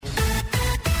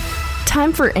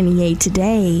Time for NEA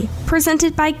Today,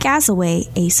 presented by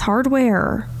Gazaway Ace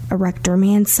Hardware. A Rector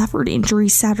man suffered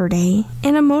injuries Saturday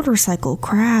in a motorcycle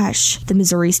crash. The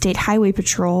Missouri State Highway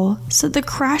Patrol said the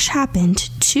crash happened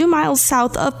 2 miles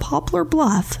south of Poplar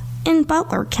Bluff in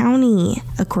Butler County.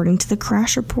 According to the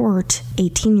crash report,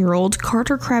 18-year-old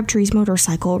Carter Crabtree's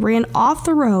motorcycle ran off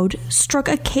the road, struck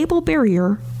a cable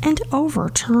barrier, and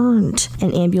overturned.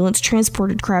 An ambulance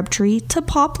transported Crabtree to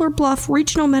Poplar Bluff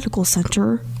Regional Medical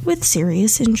Center with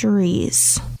serious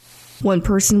injuries. One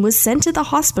person was sent to the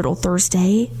hospital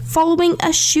Thursday following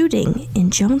a shooting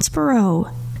in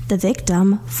Jonesboro. The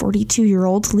victim,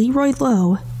 42-year-old Leroy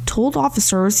Lowe, told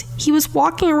officers he was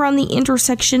walking around the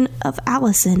intersection of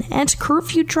Allison and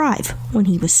Curfew Drive when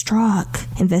he was struck.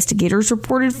 Investigators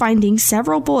reported finding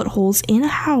several bullet holes in a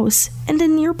house and a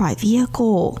nearby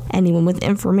vehicle. Anyone with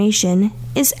information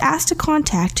is asked to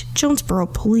contact Jonesboro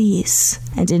Police.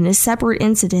 And in a separate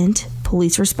incident,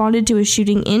 police responded to a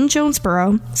shooting in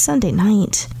Jonesboro Sunday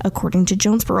night. According to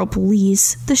Jonesboro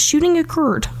Police, the shooting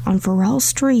occurred on Farrell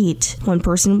Street. One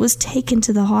person was taken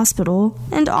to the hospital,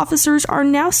 and officers are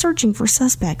now searching for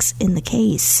suspects in the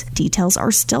case. Details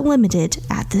are still limited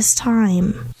at this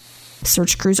time.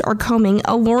 Search crews are combing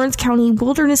a Lawrence County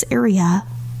wilderness area,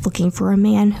 looking for a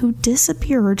man who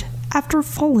disappeared after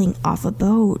falling off a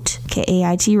boat.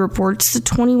 KAIT reports the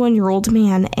 21-year-old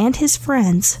man and his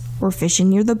friends were fishing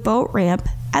near the boat ramp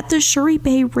at the Shuri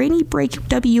Bay Rainy Break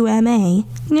WMA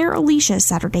near Alicia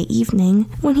Saturday evening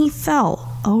when he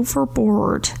fell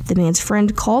overboard. The man's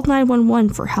friend called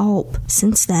 911 for help.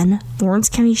 Since then, Lawrence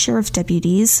County Sheriff's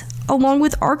deputies, along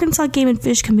with Arkansas Game and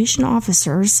Fish Commission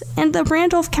officers and the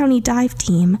Randolph County Dive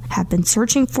Team, have been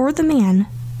searching for the man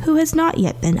who has not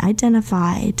yet been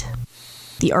identified.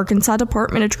 The Arkansas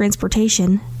Department of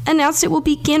Transportation announced it will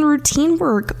begin routine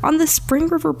work on the Spring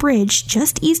River Bridge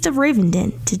just east of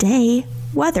Ravenden today,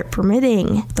 weather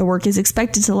permitting. The work is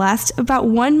expected to last about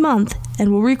 1 month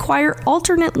and will require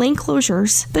alternate lane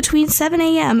closures between 7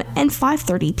 a.m. and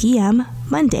 5:30 p.m.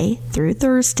 Monday through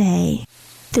Thursday.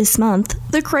 This month,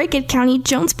 the Craighead County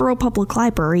Jonesboro Public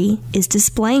Library is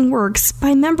displaying works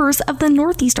by members of the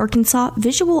Northeast Arkansas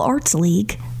Visual Arts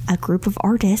League, a group of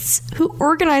artists who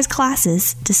organize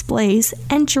classes, displays,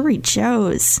 and juried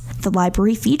shows. The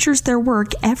library features their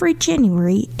work every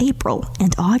January, April,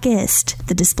 and August.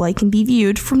 The display can be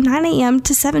viewed from 9 a.m.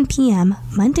 to 7 p.m.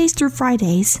 Mondays through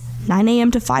Fridays, 9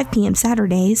 a.m. to 5 p.m.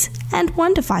 Saturdays, and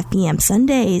 1 to 5 p.m.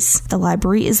 Sundays. The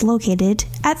library is located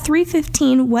at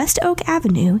 315 West Oak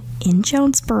Avenue in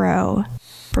Jonesboro.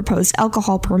 Proposed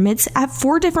alcohol permits at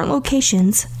 4 different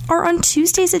locations are on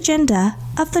Tuesday's agenda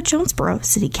of the Jonesboro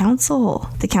City Council.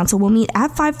 The council will meet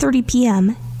at 5:30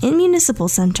 p.m. in Municipal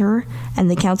Center,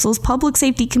 and the council's Public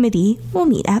Safety Committee will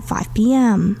meet at 5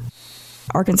 p.m.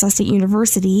 Arkansas State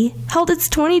University held its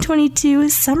 2022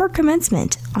 summer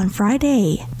commencement on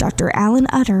Friday. Dr. Alan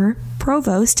Utter,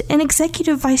 Provost and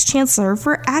Executive Vice Chancellor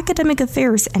for Academic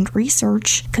Affairs and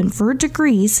Research, conferred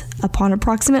degrees upon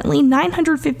approximately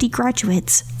 950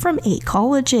 graduates from 8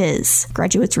 colleges.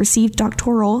 Graduates received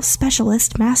doctoral,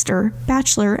 specialist, master,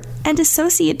 bachelor, and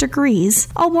associate degrees,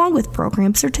 along with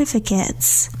program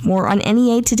certificates. More on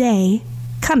NEA Today,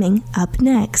 coming up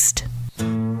next.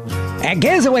 At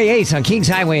Gazaway Ace on Kings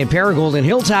Highway in Paragould and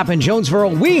Hilltop in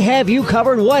Jonesboro, we have you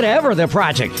covered whatever the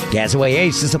project. Gazaway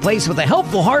Ace is the place with the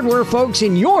helpful hardware folks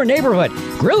in your neighborhood.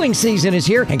 Grilling season is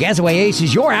here, and Gazaway Ace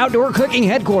is your outdoor cooking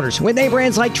headquarters with name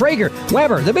brands like Traeger,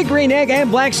 Weber, The Big Green Egg, and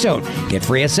Blackstone. Get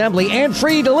free assembly and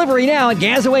free delivery now at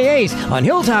Gazaway Ace on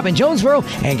Hilltop in Jonesboro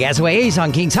and Gazaway Ace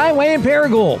on Kings Highway in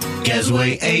Paragould.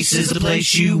 Gazaway Ace is the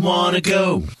place you want to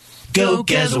go. Go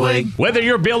Gazaway. Whether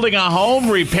you're building a home,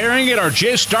 repairing it, or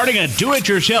just starting a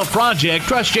do-it-yourself project,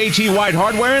 trust JT White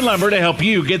Hardware and Lumber to help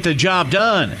you get the job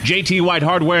done. JT White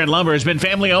Hardware and Lumber has been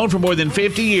family-owned for more than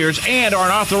 50 years and are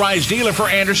an authorized dealer for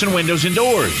Anderson Windows and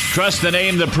Doors. Trust the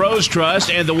name the pros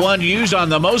trust and the one used on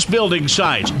the most building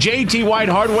sites. JT White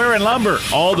Hardware and Lumber.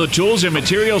 All the tools and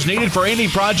materials needed for any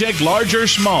project, large or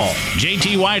small.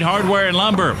 JT White Hardware and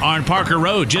Lumber on Parker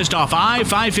Road, just off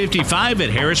I-555 at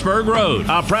Harrisburg Road.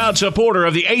 A proud supporter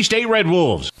of the A-State Red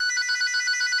Wolves.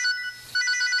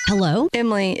 Hello?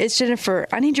 Emily, it's Jennifer.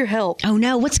 I need your help. Oh,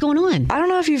 no. What's going on? I don't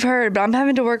know if you've heard, but I'm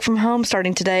having to work from home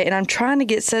starting today, and I'm trying to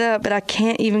get set up, but I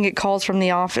can't even get calls from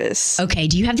the office. Okay.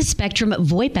 Do you have the Spectrum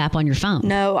VoIP app on your phone?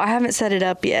 No, I haven't set it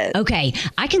up yet. Okay.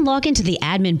 I can log into the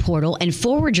admin portal and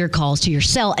forward your calls to your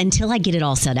cell until I get it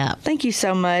all set up. Thank you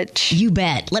so much. You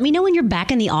bet. Let me know when you're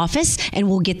back in the office, and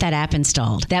we'll get that app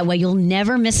installed. That way you'll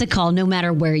never miss a call no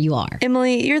matter where you are.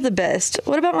 Emily, you're the best.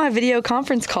 What about my video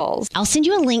conference calls? I'll send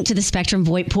you a link to the Spectrum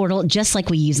VoIP portal portal just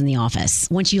like we use in the office.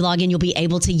 Once you log in, you'll be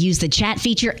able to use the chat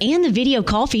feature and the video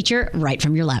call feature right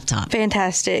from your laptop.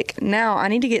 Fantastic. Now I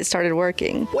need to get started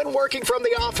working. When working from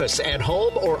the office, at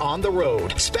home, or on the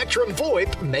road, Spectrum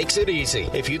VoIP makes it easy.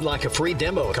 If you'd like a free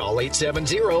demo, call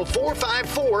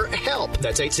 870-454-HELP.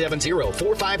 That's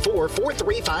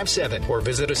 870-454-4357. Or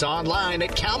visit us online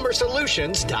at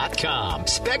CalmerSolutions.com.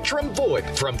 Spectrum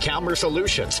VoIP from Calmer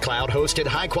Solutions. Cloud-hosted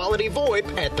high-quality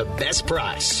VoIP at the best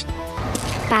price.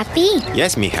 Papi?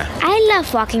 Yes, mija. I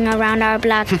love walking around our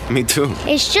block. Me too.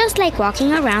 It's just like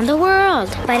walking around the world,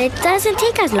 but it doesn't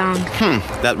take as long.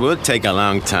 That would take a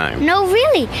long time. No,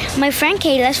 really. My friend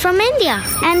Kayla's from India,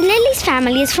 and Lily's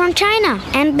family is from China.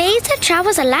 And Beza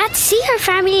travels a lot to see her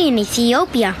family in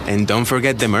Ethiopia. And don't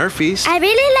forget the Murphys. I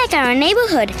really like our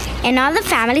neighborhood and all the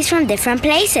families from different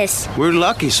places. We're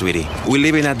lucky, sweetie. We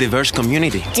live in a diverse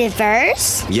community.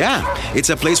 Diverse? Yeah. It's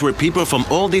a place where people from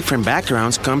all different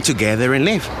backgrounds come together and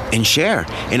live, and share,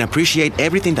 and appreciate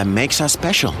everything that makes us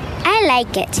special. I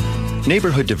like it.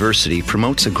 Neighborhood diversity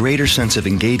promotes a greater sense of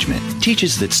engagement,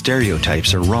 teaches that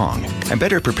stereotypes are wrong, and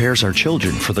better prepares our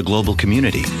children for the global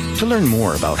community. To learn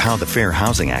more about how the Fair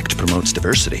Housing Act promotes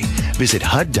diversity, visit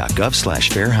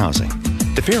hud.gov/fairhousing.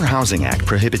 The Fair Housing Act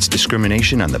prohibits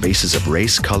discrimination on the basis of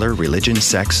race, color, religion,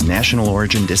 sex, national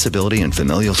origin, disability, and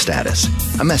familial status.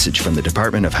 A message from the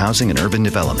Department of Housing and Urban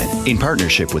Development in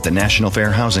partnership with the National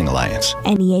Fair Housing Alliance.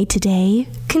 NEA Today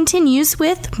continues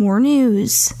with more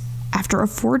news. After a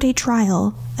 4-day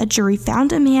trial, a jury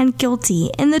found a man guilty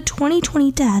in the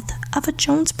 2020 death of a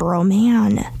Jonesboro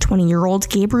man. 20-year-old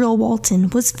Gabriel Walton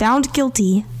was found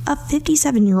guilty of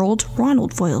 57-year-old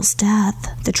Ronald Voiles'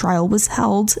 death. The trial was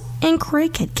held in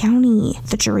Craighead County.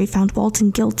 The jury found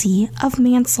Walton guilty of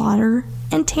manslaughter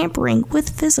and tampering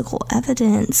with physical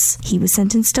evidence. He was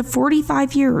sentenced to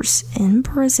 45 years in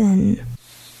prison.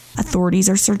 Authorities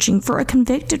are searching for a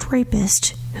convicted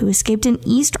rapist who escaped an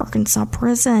East Arkansas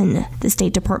prison. The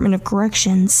State Department of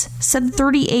Corrections said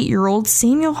 38-year-old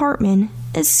Samuel Hartman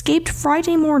escaped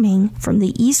Friday morning from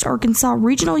the East Arkansas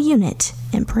Regional Unit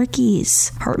in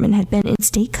Prickies. Hartman had been in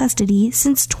state custody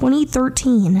since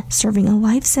 2013, serving a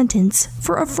life sentence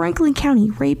for a Franklin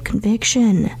County rape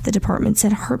conviction. The department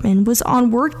said Hartman was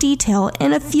on work detail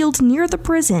in a field near the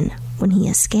prison when he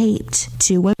escaped.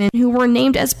 2 women who were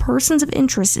named as persons of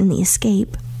interest in the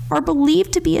escape are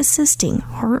believed to be assisting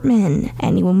Hartman.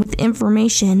 Anyone with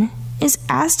information is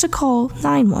asked to call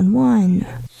 911.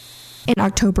 An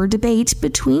October debate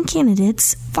between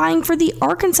candidates vying for the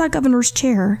Arkansas governor's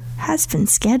chair has been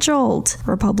scheduled.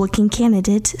 Republican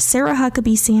candidate Sarah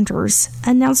Huckabee Sanders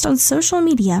announced on social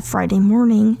media Friday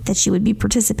morning that she would be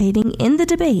participating in the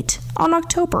debate on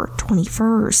October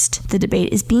 21st. The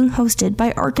debate is being hosted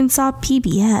by Arkansas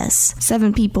PBS.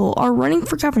 7 people are running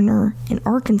for governor in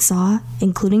Arkansas,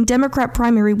 including Democrat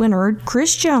primary winner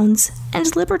Chris Jones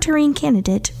and Libertarian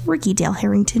candidate Ricky Dale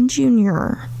Harrington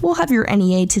Jr. We'll have your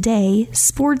NEA Today,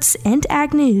 sports, and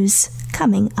ag news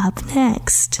coming up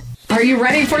next. Are you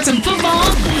ready for some football?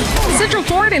 Central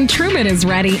Ford in Truman is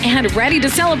ready to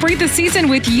celebrate the season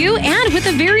with you and with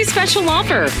a very special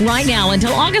offer. Right now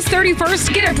until August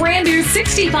 31st, get a brand new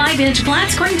 65-inch flat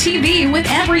screen TV with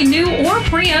every new or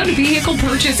pre-owned vehicle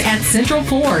purchase at Central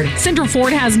Ford. Central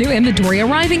Ford has new inventory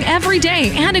arriving every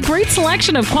day and a great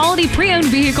selection of quality pre-owned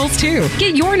vehicles too.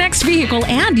 Get your next vehicle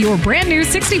and your brand new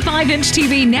 65-inch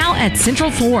TV now at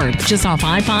Central Ford. Just off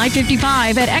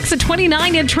I-555 at exit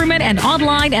 29 in Truman and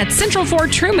online at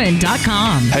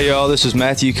CentralFordTruman.com. Hey y'all, this is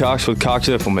Matthew Cox with Cox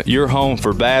Implement, your home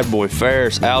for Bad Boy,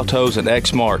 Ferris, Altos, and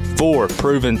Exmark. 4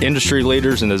 proven industry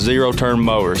leaders in the zero-turn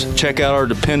mowers. Check out our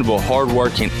dependable,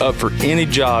 hard-working, up for any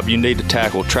job you need to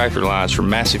tackle tractor lines from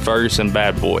Massey Ferguson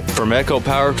Bad Boy. From Echo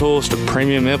Power Tools to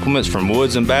premium implements from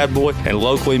Woods and Bad Boy and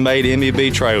locally made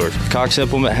MEB trailers, Cox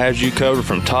Implement has you covered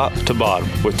from top to bottom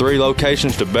with 3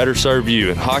 locations to better serve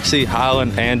you in Hoxie,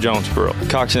 Highland, and Jonesboro.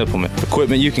 Cox Implement,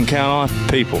 equipment you can count on,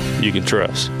 people you can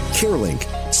trust. CareLink,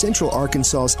 Central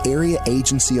Arkansas's area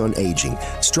agency on aging,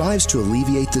 strives to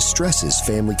alleviate the stresses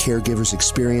family caregivers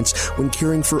experience when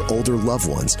caring for older loved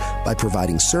ones by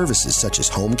providing services such as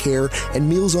home care and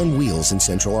Meals on Wheels in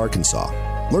Central Arkansas.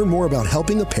 Learn more about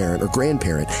helping a parent or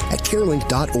grandparent at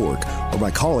carelink.org or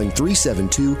by calling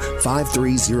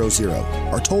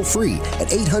 372-5300 or toll free at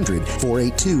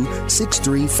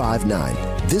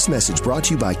 800-482-6359. This message brought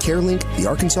to you by CareLink, the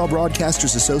Arkansas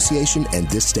Broadcasters Association, and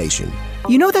this station.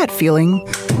 You know that feeling?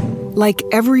 Like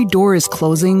every door is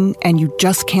closing and you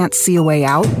just can't see a way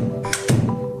out?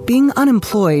 Being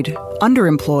unemployed,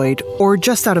 underemployed, or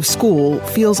just out of school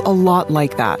feels a lot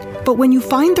like that. But when you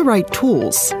find the right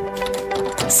tools,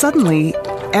 suddenly,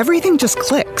 everything just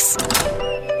clicks.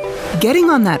 Getting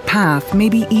on that path may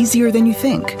be easier than you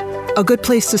think. A good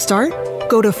place to start?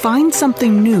 Go to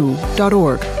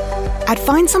findsomethingnew.org. At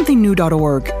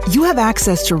findsomethingnew.org, you have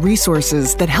access to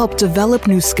resources that help develop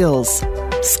new skills.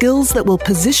 Skills that will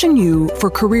position you for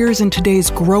careers in today's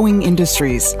growing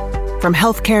industries. From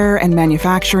healthcare and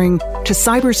manufacturing to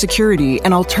cybersecurity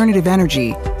and alternative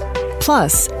energy.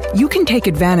 Plus, you can take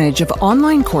advantage of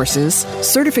online courses,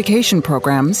 certification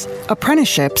programs,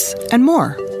 apprenticeships, and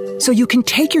more. So you can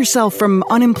take yourself from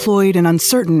unemployed and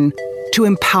uncertain to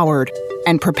empowered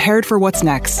and prepared for what's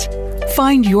next.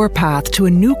 Find your path to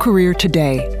a new career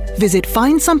today. Visit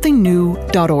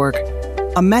findsomethingnew.org.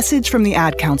 A message from the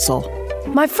Ad Council.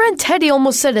 My friend Teddy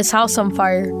almost set his house on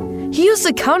fire. He used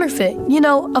a counterfeit,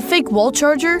 a fake wall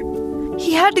charger.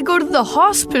 He had to go to the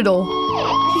hospital.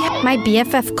 My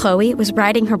BFF Chloe was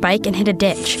riding her bike and hit a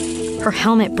ditch. Her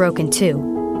helmet broke in two.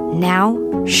 Now,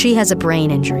 she has a brain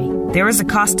injury. There is a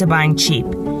cost to buying cheap.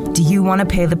 Do you want to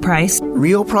pay the price?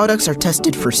 Real products are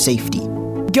tested for safety.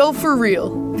 Go for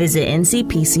real. Visit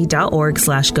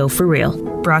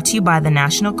ncpc.org/go-for-real. Brought to you by the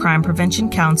National Crime Prevention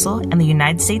Council and the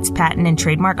United States Patent and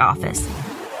Trademark Office.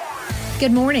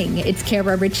 Good morning. It's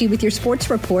Kara Ritchie with your sports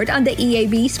report on the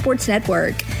EAB Sports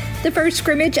Network. The first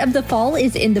scrimmage of the fall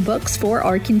is in the books for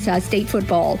Arkansas State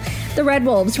football. The Red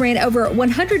Wolves ran over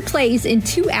 100 plays in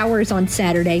 2 hours on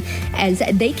Saturday as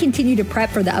they continue to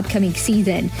prep for the upcoming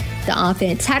season. The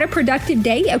offense had a productive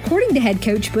day, according to head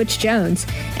coach Butch Jones.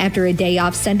 After a day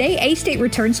off Sunday, A-State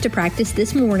returns to practice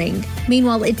this morning.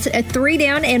 Meanwhile, it's a 3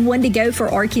 down and 1 to go for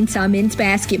Arkansas men's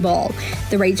basketball.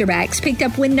 The Razorbacks picked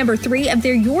up win number 3 of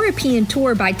their European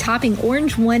tour by topping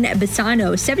Orange 1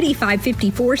 Bassano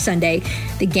 75-54 Sunday.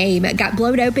 The game got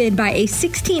blown open by a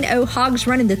 16-0 Hogs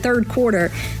run in the third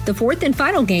quarter. The fourth and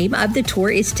final game of the tour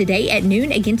is today at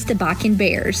noon against the Bakken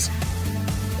Bears.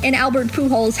 And Albert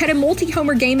Pujols had a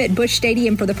multi-homer game at Busch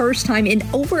Stadium for the first time in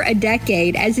over a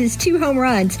decade as his 2 home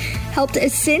runs helped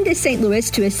send St. Louis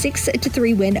to a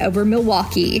 6-3 win over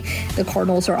Milwaukee. The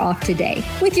Cardinals are off today.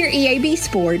 With your EAB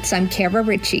Sports, I'm Kara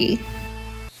Ritchie.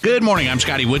 Good morning. I'm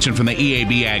Scotty Woodson from the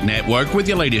EAB Ag Network with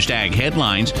your latest ag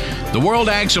headlines. The World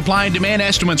Ag Supply and Demand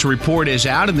Estimates report is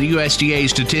out, and the USDA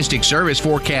Statistics Service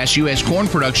forecasts U.S. corn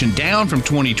production down from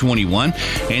 2021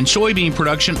 and soybean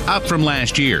production up from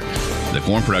last year. The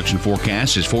corn production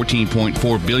forecast is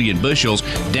 14.4 billion bushels,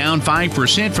 down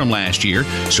 5% from last year.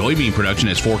 Soybean production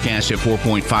is forecast at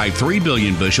 4.53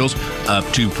 billion bushels, up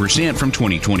 2% from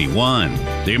 2021.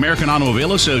 The American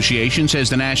Automobile Association says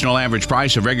the national average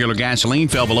price of regular gasoline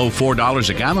fell below $4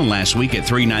 a gallon last week at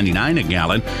 $3.99 a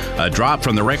gallon, a drop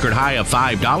from the record high of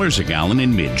 $5 a gallon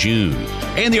in mid-June.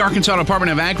 And the Arkansas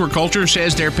Department of Agriculture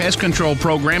says their pest control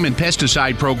program and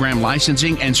pesticide program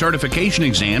licensing and certification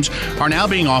exams are now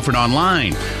being offered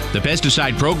online. The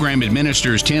pesticide program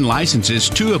administers 10 licenses,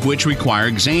 2 of which require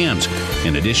exams.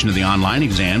 In addition to the online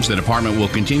exams, the department will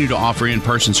continue to offer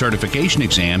in-person certification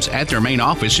exams at their main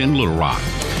office in Little Rock.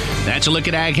 That's a look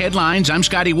at Ag Headlines. I'm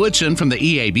Scotty Woodson from the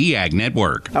EAB Ag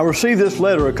Network. I received this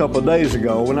letter a couple of days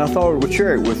ago, and I thought I would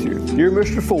share it with you. Dear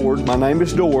Mr. Ford, my name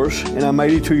is Doris, and I'm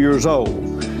 82 years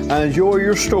old. I enjoy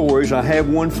your stories. I have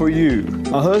one for you.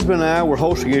 My husband and I were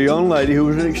hosting a young lady who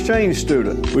was an exchange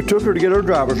student. We took her to get her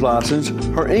driver's license.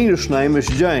 Her English name is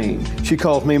Jane. She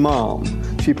calls me Mom.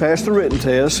 She passed the written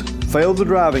test, failed the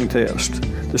driving test.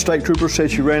 The state trooper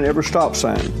said she ran every stop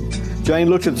sign.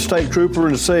 Jane looked at the state trooper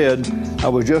and said, I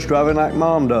was just driving like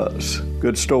Mom does.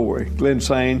 Good story. Glenn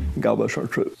Sane, God bless our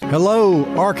troops. Hello,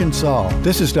 Arkansas.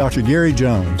 This is Dr. Gary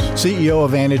Jones, CEO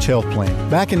of Vantage Health Plan.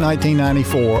 Back in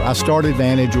 1994, I started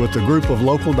Vantage with a group of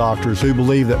local doctors who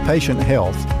believe that patient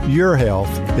health, your health,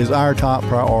 is our top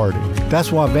priority.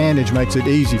 That's why Vantage makes it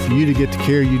easy for you to get the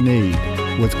care you need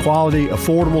with quality,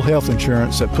 affordable health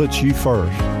insurance that puts you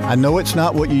first. I know it's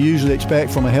not what you usually expect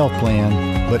from a health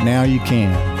plan, but now you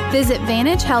can. Visit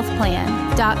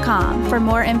VantageHealthPlan.com for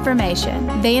more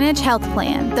information. Vantage Health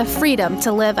Plan, the freedom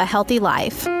to live a healthy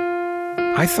life.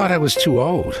 I thought I was too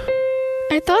old.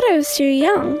 I thought I was too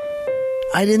young.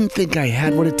 I didn't think I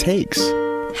had what it takes.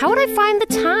 How would I find the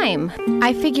time?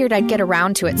 I figured I'd get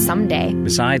around to it someday.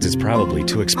 Besides, it's probably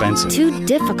too expensive. Too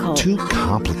difficult. Too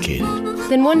complicated.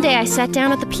 Then one day I sat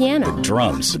down at the piano.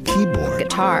 Drums. The keyboard.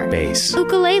 Guitar. Bass.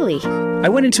 Ukulele. I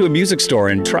went into a music store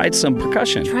and tried some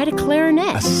percussion. Tried a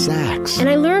clarinet. A sax. And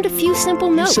I learned a few simple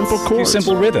notes. Simple chords. A few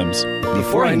simple rhythms.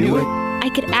 Before I knew it, I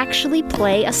could actually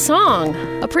play a song.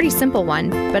 A pretty simple one,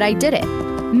 but I did it.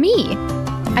 Me.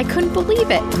 I couldn't believe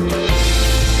it.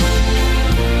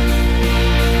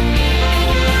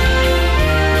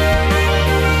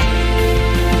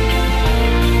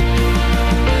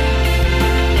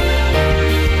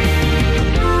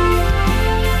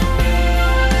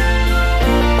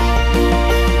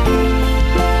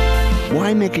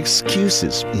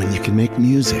 excuses when you can make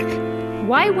music.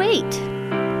 Why wait?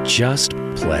 Just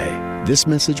play. This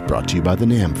message brought to you by the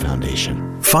NAM Foundation.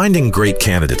 Finding great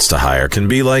candidates to hire can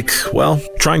be like, well,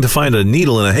 trying to find a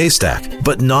needle in a haystack,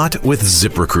 but not with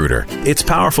ZipRecruiter. Its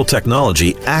powerful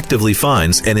technology actively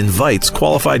finds and invites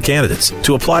qualified candidates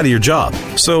to apply to your job.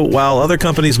 So while other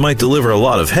companies might deliver a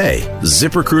lot of hay,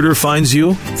 ZipRecruiter finds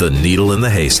you the needle in the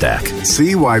haystack.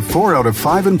 See why 4 out of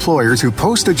 5 employers who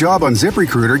post a job on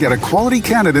ZipRecruiter get a quality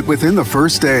candidate within the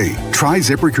first day. Try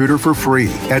ZipRecruiter for free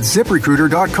at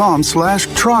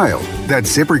ZipRecruiter.com/trial.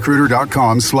 That's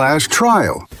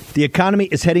ZipRecruiter.com/trial. The economy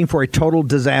is heading for a total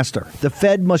disaster. The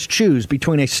Fed must choose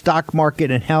between a stock market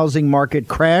and housing market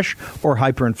crash or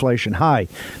hyperinflation. Hi,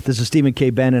 this is Stephen K.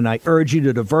 Bannon, and I urge you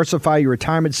to diversify your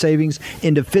retirement savings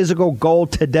into physical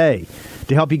gold today.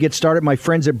 To help you get started, my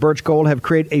friends at Birch Gold have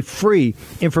created a free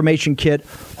information kit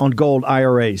on gold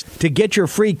IRAs. To get your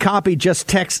free copy, just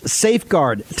text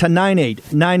Safeguard to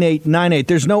 989898.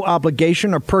 There's no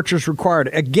obligation or purchase required.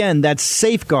 Again, that's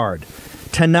Safeguard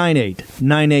to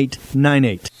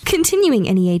 989898. Continuing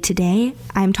NEA Today,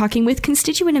 I'm talking with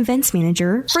Constituent Events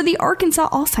Manager for the Arkansas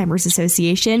Alzheimer's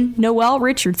Association, Noelle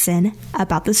Richardson,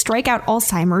 about the Strikeout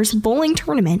Alzheimer's Bowling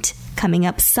Tournament coming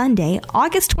up Sunday,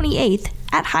 August 28th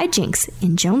at Hijinks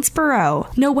in Jonesboro.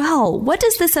 Noelle, what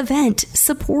does this event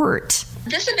support?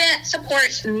 This event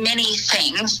supports many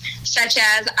things, such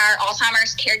as our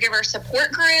Alzheimer's caregiver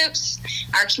support groups,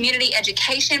 our community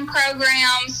education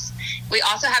programs. We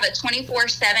also have a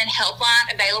 24/7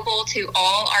 helpline available to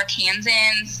all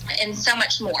Arkansans and so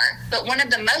much more. But one of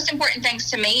the most important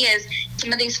things to me is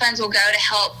some of these funds will go to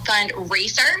help fund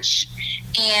research.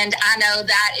 And I know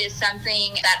that is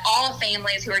something that all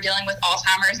families who are dealing with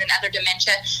Alzheimer's and other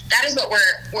dementia, that is what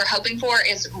we're hoping for,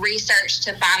 is research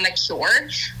to find the cure.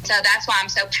 So that's why I'm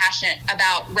so passionate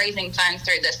about raising funds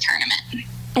through this tournament.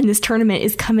 And this tournament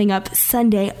is coming up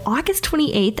Sunday, August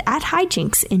 28th at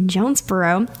Hijinks in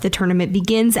Jonesboro. The tournament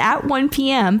begins at 1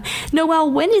 p.m. Noelle,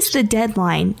 when is the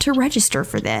deadline to register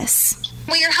for this?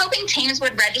 We are hoping teams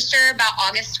would register about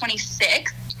August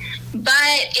 26th.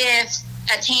 But if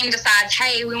a team decides,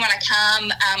 hey, we want to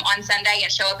come on Sunday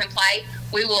and show up and play,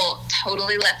 we will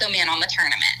totally let them in on the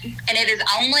tournament. And it is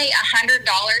only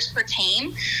 $100 per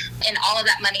team, and all of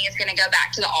that money is going to go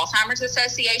back to the Alzheimer's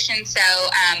Association. So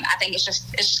I think it's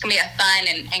just going to be a fun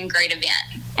and great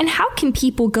event. And how can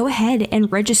people go ahead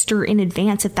and register in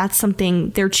advance if that's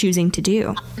something they're choosing to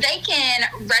do? They can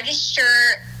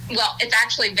register. Well, it's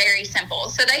actually very simple.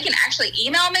 So they can actually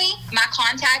email me. My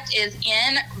contact is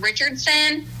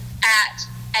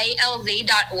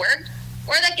nrichardson@alz.org,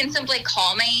 or they can simply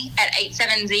call me at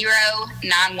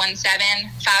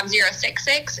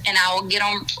 870-917-5066, and I will get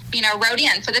them, wrote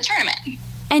in for the tournament.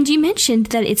 And you mentioned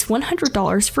that it's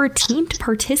 $100 for a team to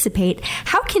participate.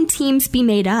 How can teams be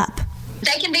made up?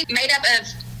 They can be made up of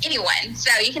anyone.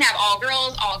 So you can have all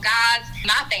girls, all guys.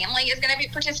 My family is going to be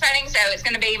participating, so it's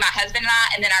going to be my husband and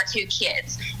I, and then our 2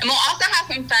 kids. And we'll also have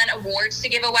some fun awards to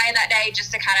give away that day,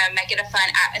 just to kind of make it a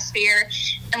fun atmosphere.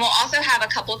 And we'll also have a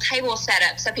couple tables set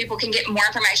up so people can get more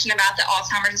information about the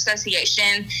Alzheimer's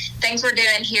Association, things we're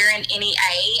doing here in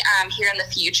NEA here in the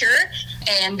future,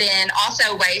 and then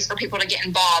also ways for people to get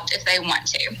involved if they want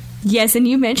to. Yes, and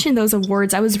you mentioned those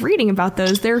awards. I was reading about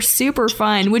those. They're super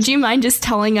fun. Would you mind just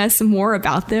telling us more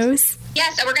about those?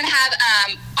 Yeah, so we're going to have,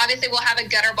 obviously we'll have a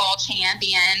gutter ball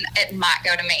champion. It might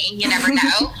go to me. You never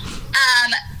know.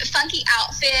 Funky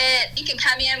outfit. You can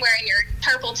come in wearing your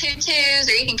purple tutus,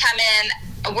 or you can come in,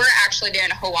 we're actually doing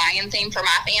a Hawaiian theme for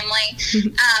my family.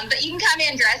 But you can come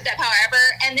in dressed up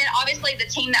however. And then obviously the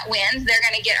team that wins, they're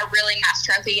going to get a really nice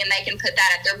trophy, and they can put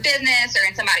that at their business or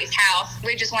in somebody's house.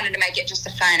 We just wanted to make it just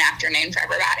a fun afternoon for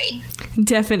everybody.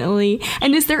 Definitely.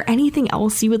 And is there anything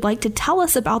else you would like to tell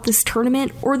us about this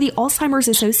tournament or the Alzheimer's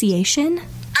Association?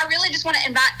 I really just want to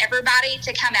invite everybody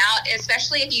to come out,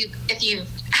 especially if you've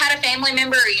had a family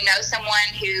member or you know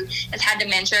someone who has had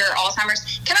dementia or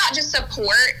Alzheimer's. Come out and just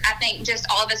support. I think just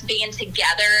all of us being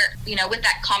together, with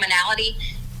that commonality,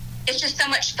 it's just so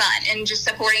much fun, and just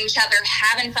supporting each other,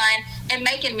 having fun, and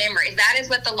making memories. That is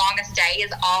what the longest day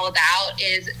is all about,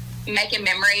 is making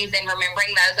memories and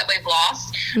remembering those that we've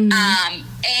lost. Mm-hmm.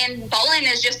 And bowling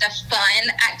is just a fun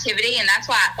activity, and that's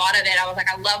why I thought of it. I was like,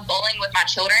 I love bowling with my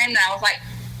children, and I was like,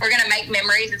 we're going to make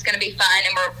memories, it's going to be fun,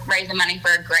 and we're raising money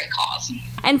for a great cause.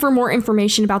 And for more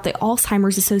information about the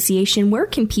Alzheimer's Association, where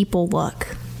can people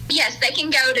look? Yes, they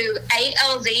can go to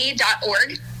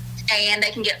alz.org, and they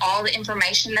can get all the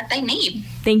information that they need.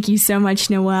 Thank you so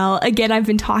much, Noelle. Again, I've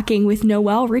been talking with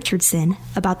Noelle Richardson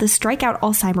about the Strikeout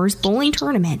Alzheimer's Bowling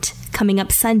Tournament coming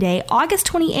up Sunday, August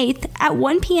 28th at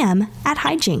 1 p.m. at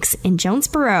Hijinks in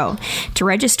Jonesboro. To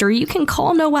register, you can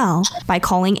call Noelle by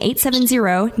calling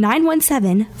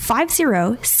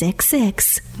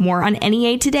 870-917-5066. More on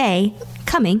NEA Today,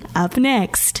 coming up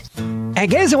next. At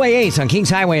Gazaway Ace on Kings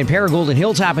Highway in Paragould and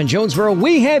Hilltop in Jonesboro,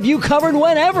 we have you covered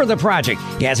whenever the project.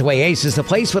 Gazaway Ace is the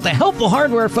place with the helpful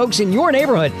hardware folks in your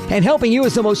neighborhood, and helping you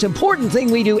is the most important thing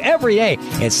we do every day.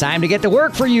 It's time to get to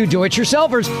work for you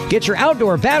do-it-yourselfers. Get your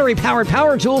outdoor battery-powered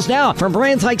power tools now from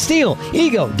brands like Stihl,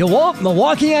 Ego, DeWalt,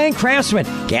 Milwaukee, and Craftsman.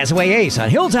 Gazaway Ace on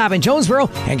Hilltop in Jonesboro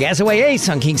and Gazaway Ace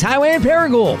on Kings Highway in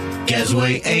Paragould.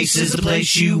 Gazaway Ace is the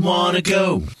place you want to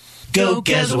go. Go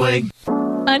Gazaway.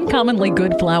 Uncommonly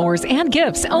good flowers and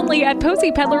gifts only at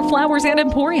Posy Peddler Flowers and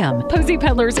Emporium. Posy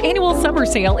Peddler's annual summer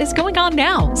sale is going on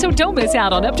now, so don't miss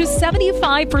out on up to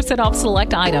 75% off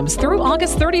select items through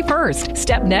August 31st.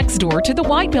 Step next door to the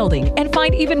White Building and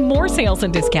find even more sales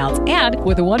and discounts. And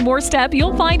with one more step,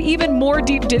 you'll find even more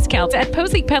deep discounts at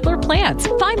Posy Peddler Plants.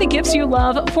 Find the gifts you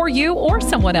love for you or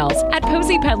someone else at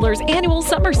Posy Peddler's annual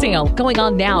summer sale going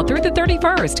on now through the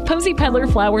 31st. Posy Peddler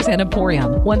Flowers and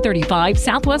Emporium, 135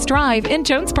 Southwest Drive in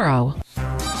Jonesboro.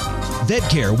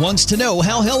 VetCare wants to know,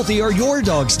 how healthy are your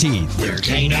dog's teeth? We're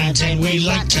canines and we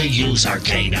like to use our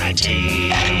canine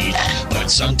teeth, but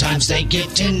sometimes they get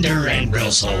tender and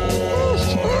real sore.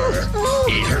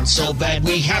 It hurts so bad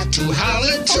we have to howl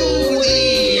into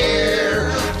the air.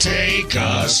 Take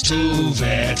us to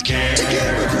VetCare. Take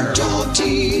care of your dog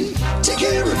teeth. Take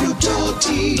care of your dog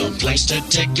teeth. The place to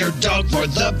take your dog for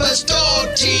the best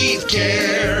dog teeth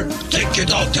care. Take your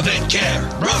dog to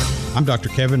VetCare. Ruff. I'm Dr.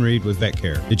 Kevin Reed with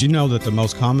VetCare. Did you know that the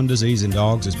most common disease in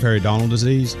dogs is periodontal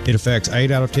disease? It affects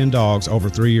 8 out of 10 dogs over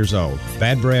 3 years old.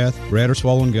 Bad breath, red or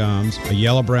swollen gums, a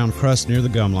yellow-brown crust near the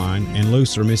gum line, and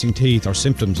loose or missing teeth are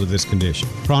symptoms of this condition.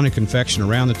 Chronic infection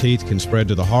around the teeth can spread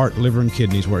to the heart, liver, and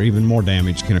kidneys, where even more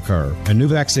damage can occur. A new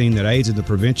vaccine that aids in the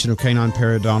prevention of canine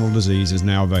periodontal disease is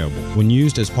now available. When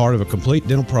used as part of a complete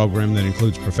dental program that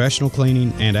includes professional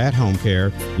cleaning and at-home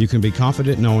care, you can be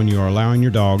confident knowing you are allowing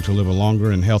your dog to live a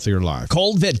longer and healthier life.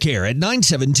 Call VetCare at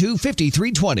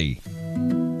 972-5320.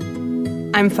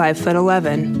 I'm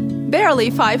 5'11", barely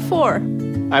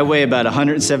 5'4". I weigh about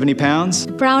 170 pounds.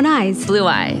 Brown eyes. Blue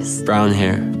eyes. Brown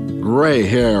hair. Gray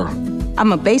hair.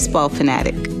 I'm a baseball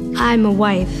fanatic. I'm a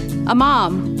wife. A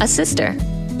mom. A sister.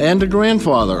 And a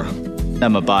grandfather.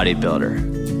 I'm a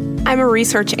bodybuilder. I'm a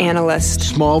research analyst.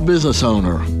 Small business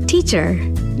owner. Teacher.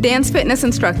 Dance fitness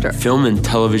instructor. Film and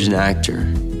television actor.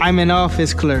 I'm an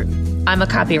office clerk. I'm a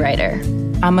copywriter.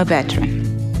 I'm a veteran.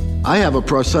 I have a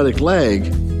prosthetic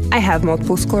leg. I have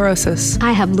multiple sclerosis.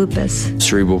 I have lupus.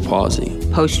 Cerebral palsy.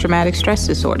 Post-traumatic stress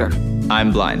disorder.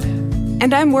 I'm blind.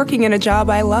 And I'm working in a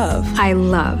job I love. I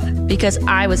love. Because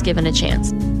I was given a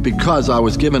chance. Because I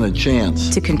was given a chance.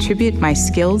 To contribute my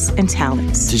skills and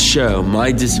talents. To show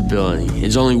my disability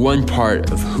is only one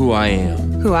part of who I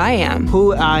am. Who I am.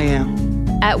 Who I am.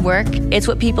 At work, it's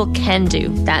what people can do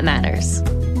that matters.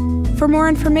 For more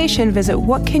information, visit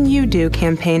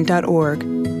whatcanyoudocampaign.org.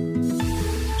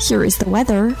 Here is the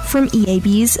weather from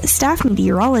EAB's staff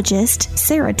meteorologist,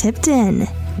 Sarah Tipton.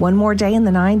 One more day in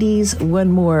the 90s,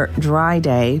 one more dry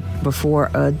day before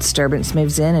a disturbance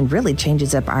moves in and really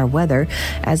changes up our weather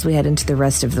as we head into the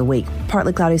rest of the week.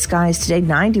 Partly cloudy skies today,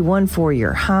 91 for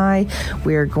your high.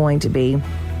 We're going to be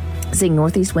seeing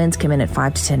northeast winds come in at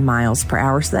 5 to 10 miles per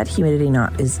hour, so that humidity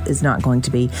is not going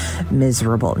to be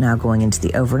miserable. Now going into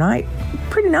the overnight,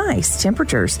 pretty nice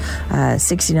temperatures,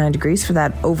 69 degrees for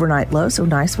that overnight low, so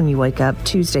nice when you wake up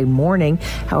Tuesday morning.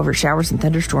 However, showers and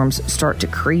thunderstorms start to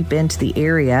creep into the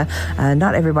area.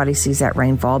 Not everybody sees that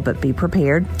rainfall, but be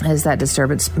prepared as that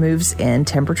disturbance moves in.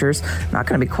 Temperatures not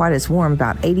going to be quite as warm.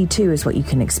 About 82 is what you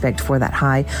can expect for that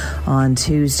high on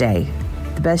Tuesday.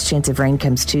 The best chance of rain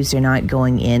comes Tuesday night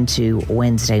going into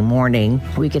Wednesday morning.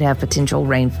 We could have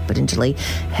potentially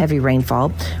heavy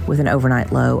rainfall with an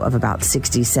overnight low of about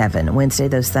 67. Wednesday,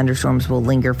 those thunderstorms will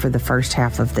linger for the first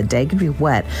half of the day. It could be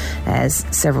wet as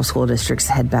several school districts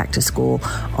head back to school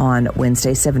on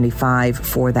Wednesday. 75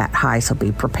 for that high, so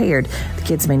be prepared. The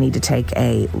kids may need to take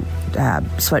a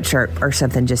sweatshirt or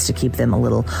something just to keep them a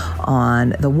little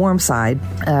on the warm side,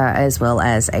 as well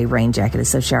as a rain jacket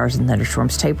as those showers and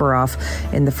thunderstorms taper off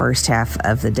in the first half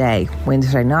of the day.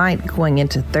 Wednesday night going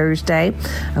into Thursday,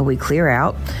 we clear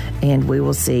out and we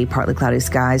will see partly cloudy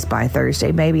skies by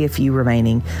Thursday, maybe a few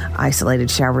remaining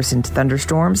isolated showers and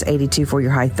thunderstorms. 82 for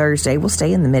your high Thursday. We'll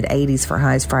stay in the mid-80s for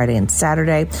highs Friday and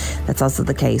Saturday. That's also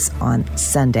the case on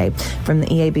Sunday. From the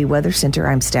EAB Weather Center,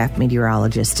 I'm staff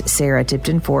meteorologist Sarah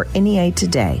Tipton for NEA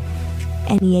Today.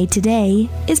 NEA Today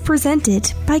is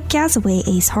presented by Gazaway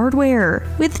Ace Hardware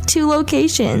with 2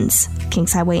 locations,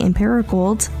 Kings Highway in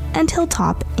Paragould and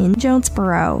Hilltop in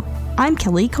Jonesboro. I'm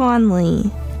Kelly Conley.